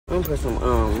I'm gonna put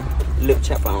some lip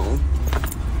chap on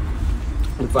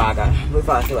before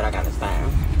I see what I gotta say.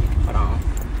 Hold on.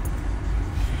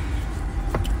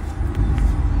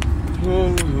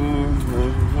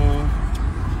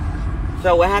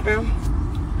 So what happened?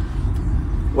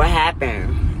 What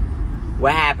happened?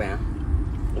 What happened?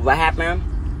 What happened?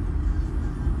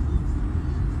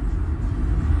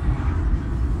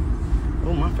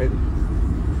 Oh, my face.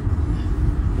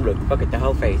 Look, fuck it, the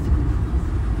whole face.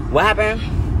 What happened?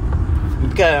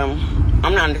 Because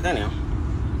I'm not understanding.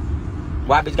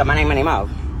 Why bitch got my name off?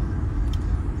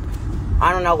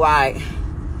 I don't know why.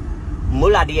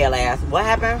 Mullah DL ass. What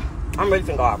happened? I'm really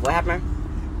finna go off. What happened?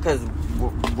 Because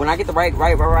when I get the right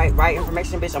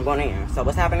information, bitch, I'm going in. So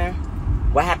what's happening?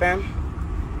 What happened?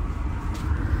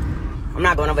 I'm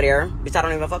not going over there. Bitch, I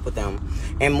don't even fuck with them.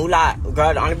 And Mullah,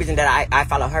 girl, the only reason that I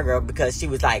follow her, girl, because she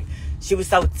was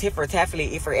so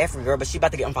tiffer-taffly, iffer, girl, but she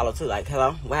about to get unfollowed too. Like,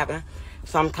 hello? What happened?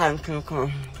 So I'm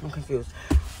confused.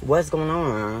 What's going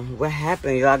on? What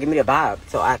happened? Y'all give me the vibe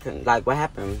so I can, like, what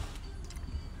happened?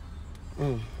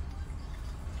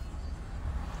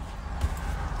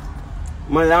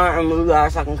 Mullah and Mullah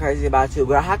are talking crazy about you.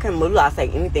 Girl, how can Mullah say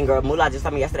anything, girl? Mullah just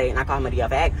told me yesterday and I called him a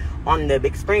DFAG on the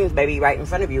big screens, baby, right in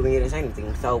front of you when you didn't say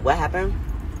anything. So what happened?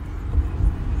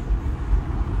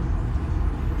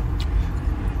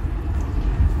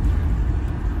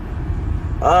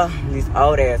 These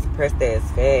old ass, pressed ass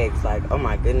fags. Like, oh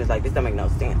my goodness, like this don't make no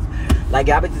sense. Like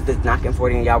y'all bitches just knocking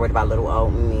 40 and y'all worried about little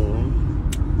old me.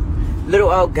 Little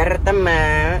old Gutta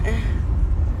man.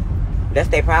 That's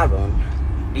their problem.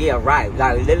 Yeah, right.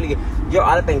 Like literally, you're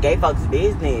all up in gay folks'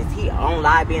 business. He on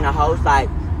live being a host, like,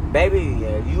 baby,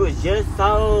 you was just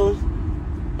so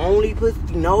only pussy,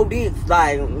 no dicks.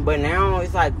 Like, but now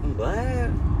it's like, what?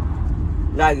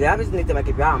 Like, y'all just need to make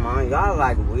it y'all, man. Y'all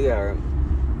like weird.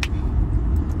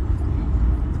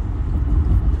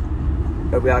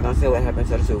 But we all gonna say what happened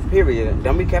to the truth. Period.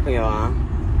 Don't be capping y'all.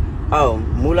 Oh,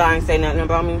 Mullah ain't say nothing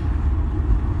about me?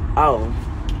 Oh.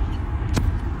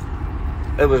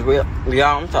 It was real.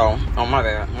 Yeah, I'm sorry. Oh, my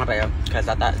bad. Because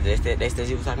I thought they said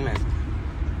you was talking mess.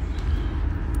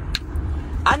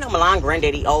 I know Milan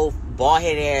granddaddy, old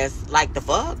bald-head ass, like the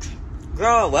fuck?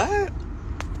 Girl, what?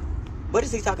 What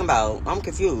is he talking about? I'm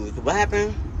confused. What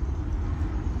happened?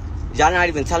 Y'all not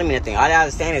even telling me anything. All I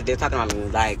understand is they're talking about me.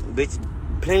 Like, bitch,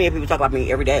 plenty of people talk about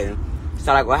me every day.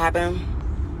 So, like, what happened?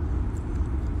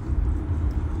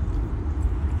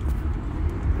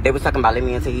 They was talking about let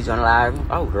me into each on live.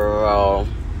 Oh, girl.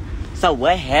 So,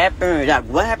 what happened? Like,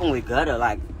 what happened with Gutta?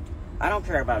 Like, I don't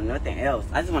care about nothing else.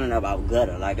 I just want to know about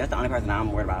Gutta. Like, that's the only person that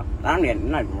I'm worried about. I'm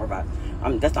not even worried about.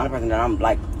 That's the only person that I'm,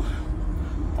 like,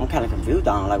 I'm kind of confused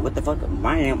on. Like, what the fuck?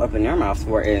 My name up in their mouths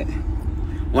for it.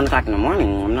 1 o'clock in the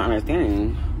morning. I'm not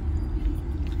understanding.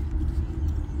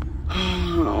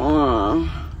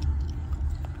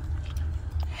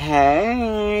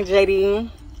 Hey, JD.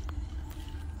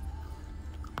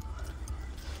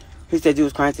 He said you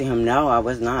was crying to him. No, I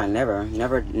was not. Never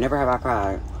have I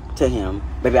cried to him.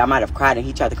 Baby, I might have cried and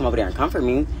he tried to come over there and comfort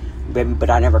me. Baby, but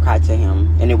I never cried to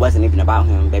him. And it wasn't even about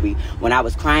him, baby. When I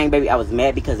was crying, baby, I was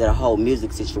mad because of the whole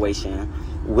music situation,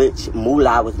 which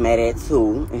Mullah was mad at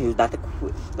too. And he was about to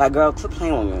quit. Like, girl, quit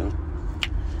playing with me.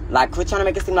 Like, quit trying to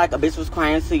make it seem like a bitch was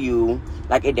crying to you.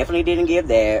 Like, it definitely didn't give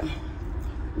that.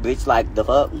 Bitch, like, the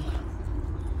fuck?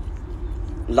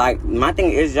 Like, my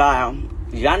thing is, y'all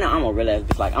know I'm a real ass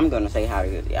bitch. Like, I'm gonna say how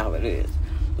it is.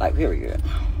 Like, period.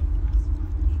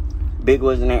 Big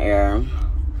was in the air.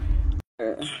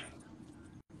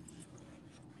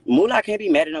 Mullah can't be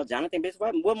mad at no Jonathan, bitch.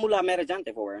 What Mullah mad at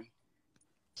Jonathan for?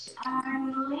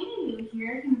 I'm leaving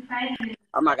here confiding.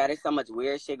 Oh my god, there's so much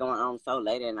weird shit going on so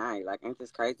late at night. Like, ain't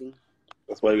this crazy?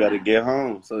 That's why you gotta get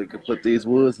home so you can put these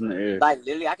woods in the air. Like,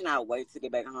 literally, I cannot wait to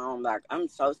get back home. Like, I'm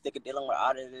so sick of dealing with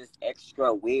all of this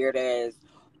extra weird ass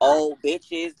old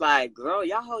bitches. Like, girl,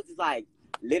 y'all hoes is like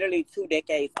literally 2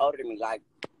 decades older than me. Like,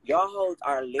 y'all hoes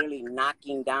are literally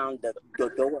knocking down the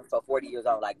door for 40 years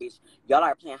old. Like, bitch, y'all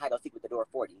are playing hide and seek with the door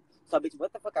 40. So, bitch,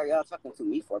 what the fuck are y'all talking to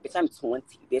me for? Bitch, I'm 20,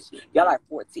 bitch. Y'all are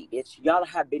 40, bitch. Y'all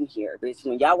have been here, bitch.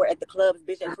 When y'all were at the clubs,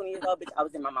 bitch, at 20 years old, bitch, I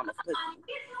was in my mama's pussy.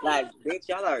 Like, bitch,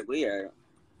 y'all are weird.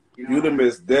 You done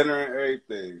missed dinner and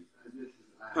everything.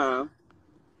 Huh?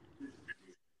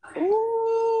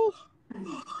 Ooh.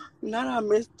 Not I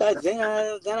missed that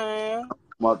dinner. The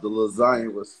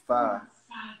lasagna was fire.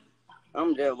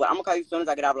 I'm gonna call you as soon as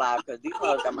I get out live because these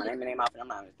hoes got my name off and I'm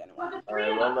not understanding why. All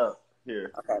right, roll up.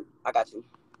 Here. Okay, I got you.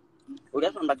 Well,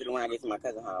 that's what I'm about to do when I get to my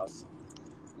cousin's house.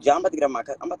 Yeah, I'm about to go to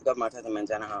my cousin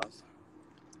Manjana's house.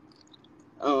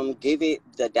 Give it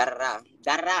the da-da-da.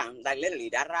 Da-da-da. Like, literally,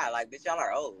 da-da-da. Like, bitch, y'all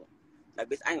are old. Like,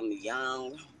 bitch, I am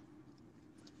young.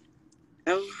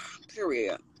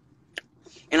 Period.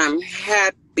 And I'm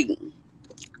happy.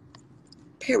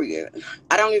 Period.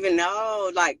 I don't even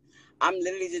know. Like, I'm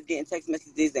literally just getting text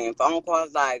messages and phone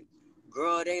calls like,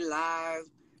 girl, they live.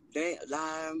 They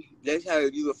live. They tell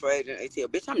you afraid in ATL.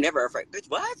 Bitch, I'm never afraid. Bitch,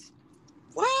 what?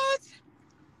 What?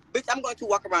 Bitch, I'm going to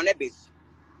walk around that bitch.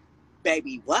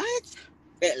 Baby, what?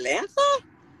 Atlanta?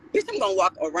 Bitch, I'm going to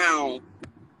walk around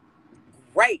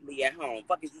greatly at home.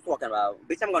 Fuck is you talking about?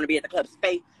 Bitch, I'm going to be at the club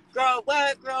space. Girl,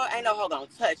 what? Girl, ain't no hoe gonna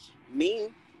touch me.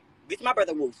 Bitch, my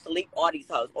brother will sleep all these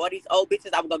hoes. All these old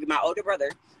bitches, I would go get my older brother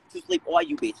to sleep all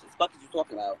you bitches. Fuck is you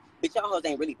talking about? Bitch, y'all hoes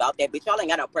ain't really about that. Bitch, y'all ain't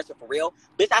got no pressure for real.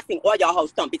 Bitch, I seen all y'all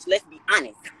hoes stump. Bitch, let's be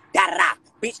honest. Da-da-da.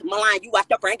 Bitch, Milan, you watched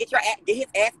your friend get his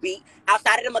ass beat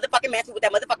outside of the motherfucking mansion with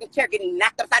that motherfucking chair getting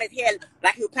knocked upside his head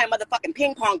like he was playing motherfucking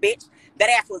ping pong, bitch. That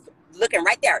ass was looking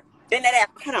right there. Then that ass,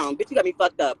 hold on, bitch, you got me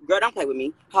fucked up. Girl, don't play with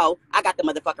me, ho. I got the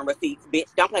motherfucking receipts,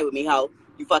 bitch. Don't play with me, ho.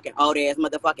 You fucking old ass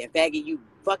motherfucking faggot. You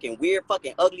fucking weird,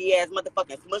 fucking ugly ass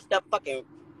motherfucking smushed up fucking.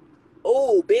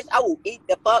 Oh, bitch, I will eat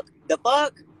the fuck. The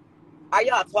fuck are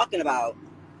y'all talking about,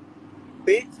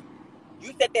 bitch?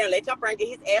 You sit there and let your friend get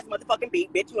his ass motherfucking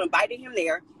beat, bitch. You invited him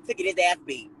there to get his ass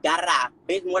beat. Da-da-da.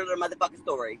 Bitch, one of the motherfucking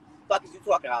story. Fuck is you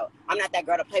talking about? I'm not that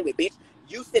girl to play with, bitch.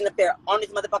 You sitting up there on this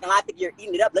motherfucking live figure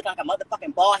eating it up looking like a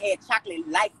motherfucking bald head, chocolate,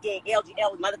 light skin,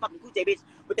 LGL motherfucking coochie, bitch,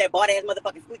 with that bald ass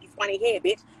motherfucking squeaky, spiny head,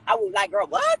 bitch. I was like, girl,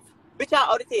 what? Bitch,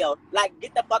 y'all old as hell. Like,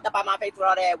 get the fuck up out my face with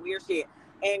all that weird shit.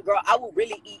 And girl, I will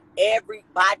really eat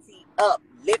everybody up.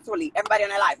 Literally, everybody in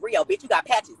their life. Rio, bitch, you got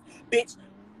patches. Bitch,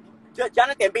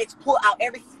 Jonathan, bitch, pull out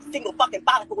every single fucking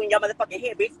follicle in your motherfucking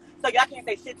head, bitch. So y'all can't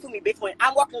say shit to me, bitch. When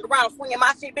I'm walking around swinging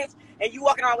my shit, bitch, and you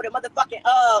walking around with a motherfucking,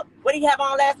 what did he have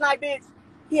on last night, bitch?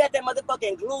 He had that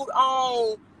motherfucking glued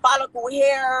on follicle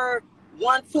hair,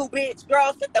 1-2, bitch.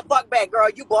 Girl, sit the fuck back, girl.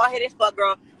 You bald headed as fuck,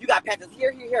 girl. You got patches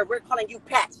here. We're calling you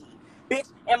patchy, bitch.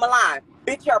 And Milan,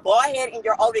 bitch, you're bald head and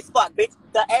you're old as fuck, bitch.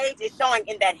 The age is showing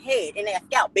in that head, in that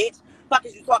scalp, bitch. Fuck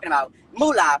is you talking about?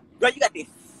 Moolah, girl, you got this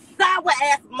sour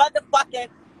ass motherfucking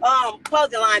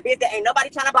clothing line, bitch, that ain't nobody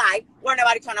trying to buy or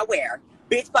nobody trying to wear.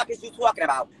 Bitch, fuck is you talking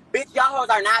about? Bitch, y'all hoes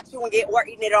are not chewing it or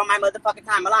eating it on my motherfucking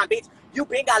timeline, bitch. You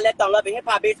been got left on Love and Hip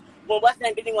Hop, bitch. When what's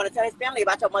name didn't want to tell his family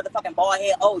about your motherfucking bald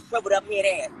head, old shriveled up head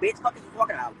ass, bitch. Fuck is you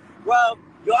talking about? Bro,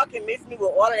 y'all can miss me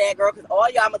with all of that, girl, because all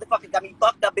y'all motherfuckers got me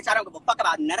fucked up, bitch. I don't give a fuck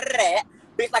about none of that.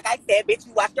 Bitch, like I said, bitch,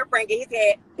 you watched your friend get his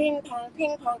head ping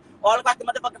pong, all across the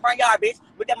motherfucking front yard, bitch,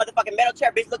 with that motherfucking metal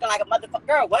chair, bitch, looking like a motherfucker.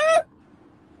 Girl, what?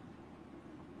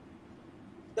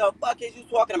 The fuck is you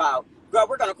talking about? Girl,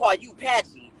 we're gonna call you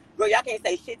Patchy. Girl, y'all can't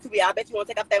say shit to me. I bet you won't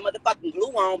take off that motherfucking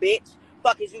glue on, bitch.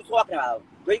 Fuck is you talking about?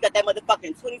 Girl, you got that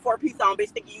motherfucking 24 piece on, bitch,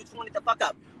 thinking you 20 the fuck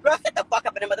up. Girl, sit the fuck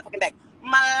up in the motherfucking back.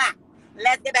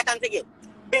 Let's get back onto you.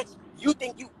 Bitch, you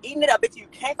think you eating it up, bitch. You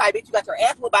can't fight, bitch. You got your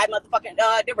ass whooped by motherfucking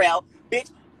Darrell.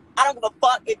 Bitch, I don't give a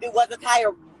fuck if it was a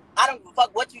tire. I don't give a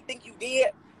fuck what you think you did.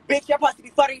 Bitch, you're supposed to be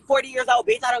 40 years old,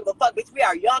 bitch. I don't give a fuck, bitch. We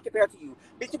are young compared to you.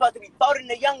 Bitch, you're supposed to be folding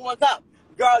the young ones up.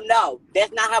 Girl, no.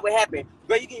 That's not how it happened.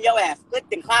 Girl, you get your ass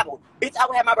flipped and clobbled. Bitch, I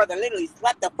would have my brother literally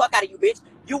slap the fuck out of you, bitch.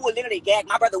 You would literally gag.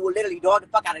 My brother would literally dog the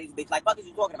fuck out of this bitch. Like, fuck is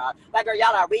you talking about? Like, girl,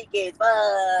 y'all are weak as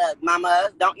fuck,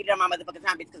 mamas. Don't eat it on my motherfucking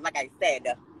time, bitch, because like I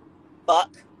said,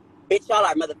 fuck. Bitch, y'all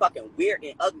are motherfucking weird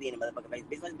and ugly in the motherfucking face.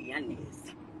 Bitch, let's be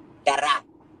honest. Da-da.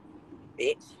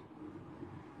 Bitch.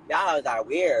 Y'all are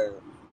weird.